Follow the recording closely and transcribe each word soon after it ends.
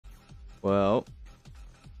Well,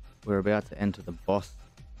 we're about to enter the boss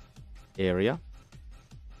area.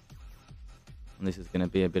 And this is going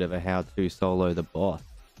to be a bit of a how to solo the boss.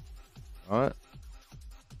 Alright.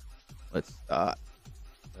 Let's start.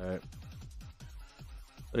 So,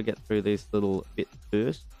 gotta get through these little bits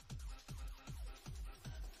first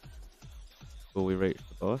before we reach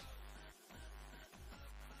the boss.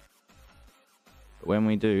 But when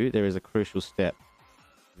we do, there is a crucial step.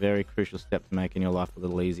 Very crucial step to making your life a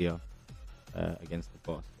little easier against the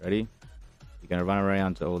boss. Ready? You're going to run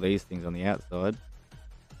around to all these things on the outside.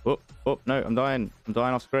 Oh, no, I'm dying. I'm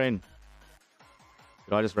dying off screen.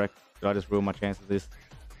 Did I just wreck? Did I just ruin my chance of this?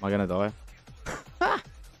 Am I going to die? Oh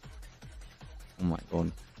my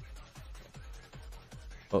god.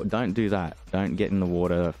 Oh, don't do that. Don't get in the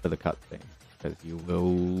water for the cutscene, because you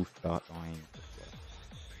will start dying.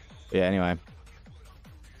 But yeah, anyway.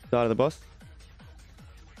 Start of the boss.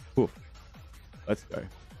 Oof. Let's go.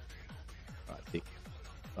 Alright, sick.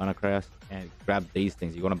 Run across and grab these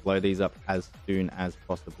things. You want to blow these up as soon as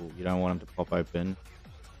possible. You don't want them to pop open,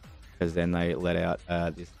 because then they let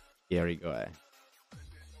out this scary guy.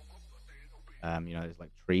 You know, there's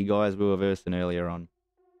like tree guys we were versing earlier on.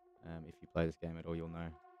 If you play this game at all, you'll know.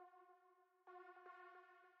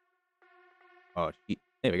 Oh, shit.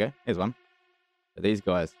 There we go. Here's one. So these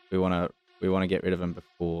guys, we want to get rid of them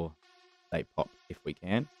before they pop, if we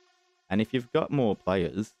can. And if you've got more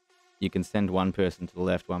players, you can send one person to the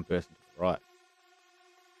left, one person to the right.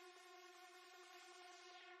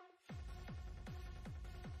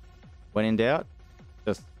 When in doubt,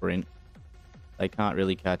 just sprint. They can't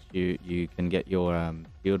really catch you. You can get your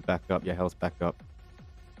shield back up, your health back up,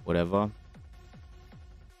 whatever.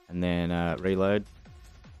 And then reload.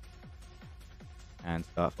 And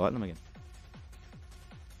start fighting them again.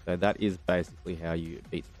 So that is basically how you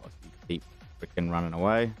beat the boss. You keep freaking running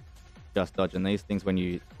away. Just dodging these things. When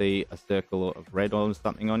you see a circle of red or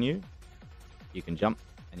something on you, you can jump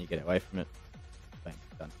and you get away from it. Bang,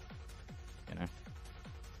 done. You know?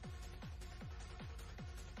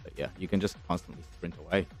 But yeah, you can just constantly sprint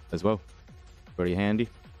away as well. Pretty handy.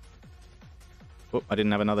 Oh, I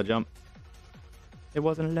didn't have another jump. It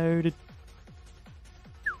wasn't loaded.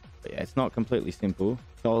 But yeah, it's not completely simple.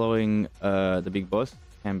 Soloing the big boss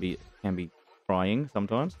can be trying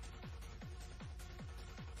sometimes.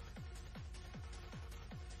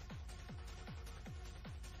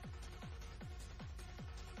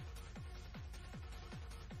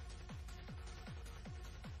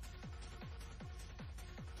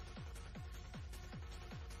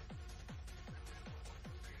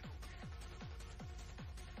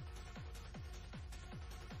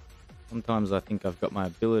 Sometimes I think I've got my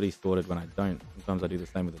ability sorted when I don't. Sometimes I do the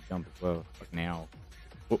same with the jump as well. Like now.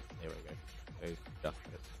 Oh, there we go. There's just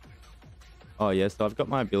it. Oh yeah, so I've got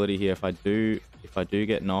my ability here. If I do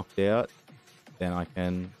get knocked out, then I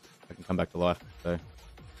can come back to life. So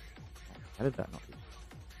how did that not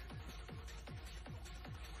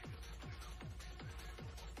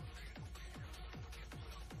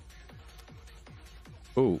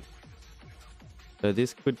be? Ooh. So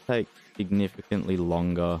this could take significantly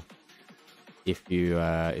longer if you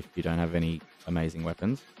don't have any amazing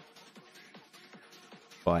weapons.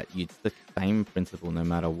 But it's the same principle no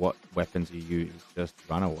matter what weapons you use. Just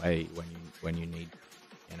run away when you need,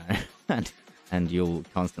 you know, and you'll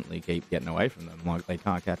constantly keep getting away from them. Like they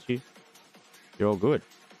can't catch you. You're all good.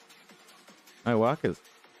 No workers.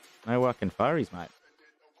 No working furries, mate.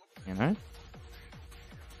 You know?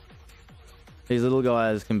 These little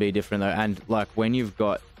guys can be different though, and like when you've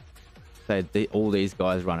got say all these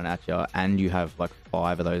guys running at you and you have like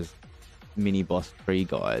 5 of those mini boss tree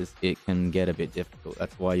guys, it can get a bit difficult.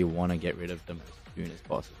 That's why you want to get rid of them as soon as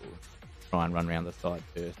possible. Try and run around the side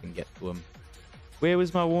first and get to them. Where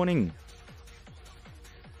was my warning?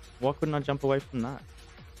 Why couldn't I jump away from that?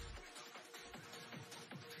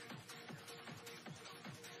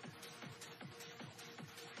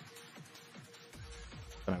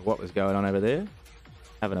 Don't know what was going on over there.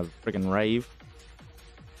 Having a freaking rave.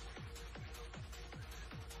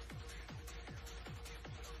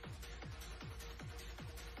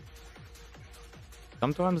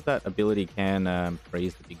 Sometimes that ability can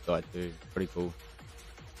freeze the big guy too. Pretty cool.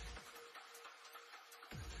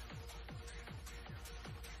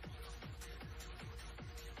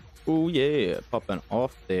 Oh yeah, popping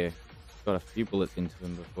off there. Got a few bullets into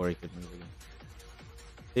him before he could move again.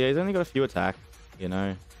 Yeah, he's only got a few attacks, you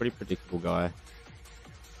know. Pretty predictable guy.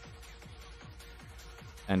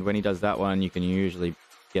 And when he does that one, you can usually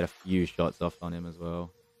get a few shots off on him as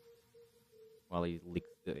well. While he licks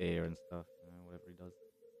the air and stuff, you know, whatever he does.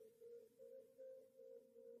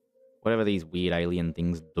 Whatever these weird alien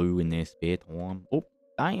things do in their spare time. Oh,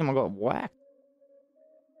 Damn, I got whacked.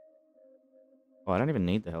 Oh, I don't even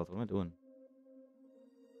need the health. What am I doing?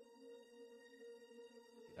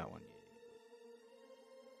 That one,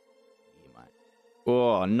 yeah, mate.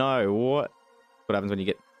 Oh no, what happens when you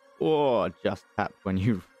get just tapped when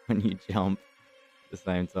you when you jump at the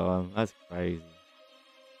same time? That's crazy.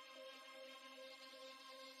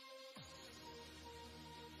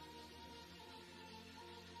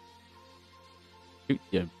 Shoot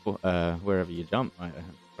you wherever you jump, mate. That's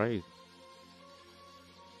crazy.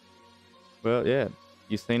 Well, yeah,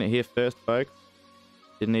 you've seen it here first, folks.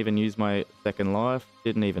 Didn't even use my second life.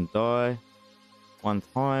 Didn't even die one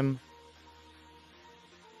time.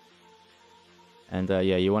 And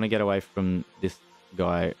yeah, you want to get away from this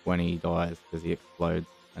guy when he dies because he explodes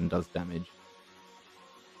and does damage.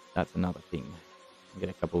 That's another thing. Get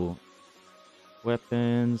a couple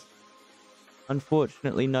weapons.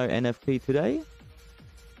 Unfortunately, no NFT today,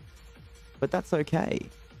 but that's okay.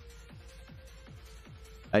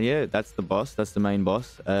 And yeah, that's the boss. That's the main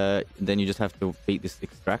boss. Then you just have to beat this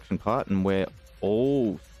extraction part, and we're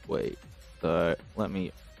all sweet. So let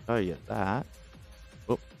me show you that.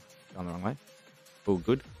 Oh, gone the wrong way. All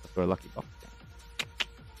good. That's for a lucky box.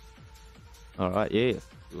 All right, yes.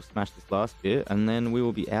 We'll smash this last bit, and then we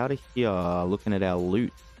will be out of here looking at our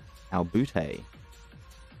loot. Our booty.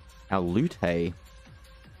 Our loot-ay.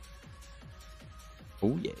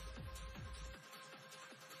 Oh, yeah.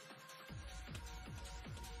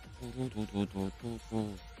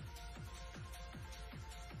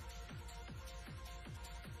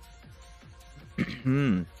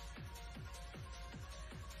 Hmm.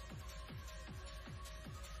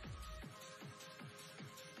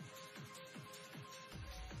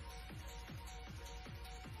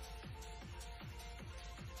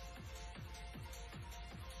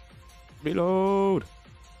 Reload.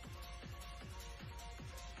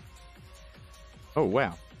 Oh,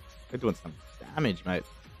 wow. They're doing some damage, mate.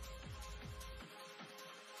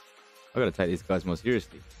 I gotta take these guys more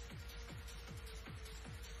seriously.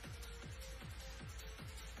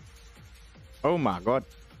 Oh my god.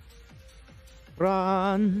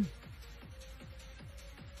 Run.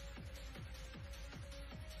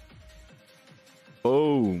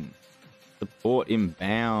 Boom. Support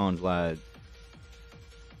inbound, lads.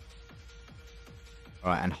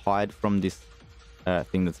 Alright, and hide from this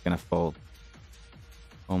thing that's gonna fall.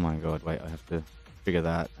 Oh my god, wait, I have to trigger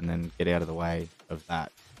that and then get out of the way of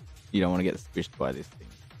that. You don't want to get squished by this thing,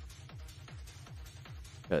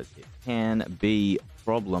 because it can be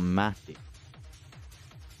problematic.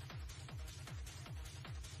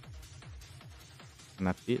 And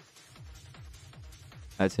that's it.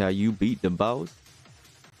 That's how you beat the boss.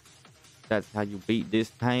 That's how you beat this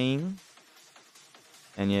thing.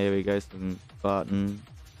 And yeah, we go some Spartan,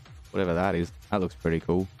 whatever that is. That looks pretty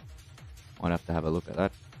cool. Might have to have a look at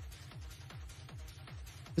that.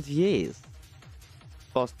 But yes,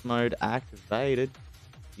 boss mode activated.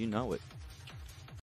 You know it.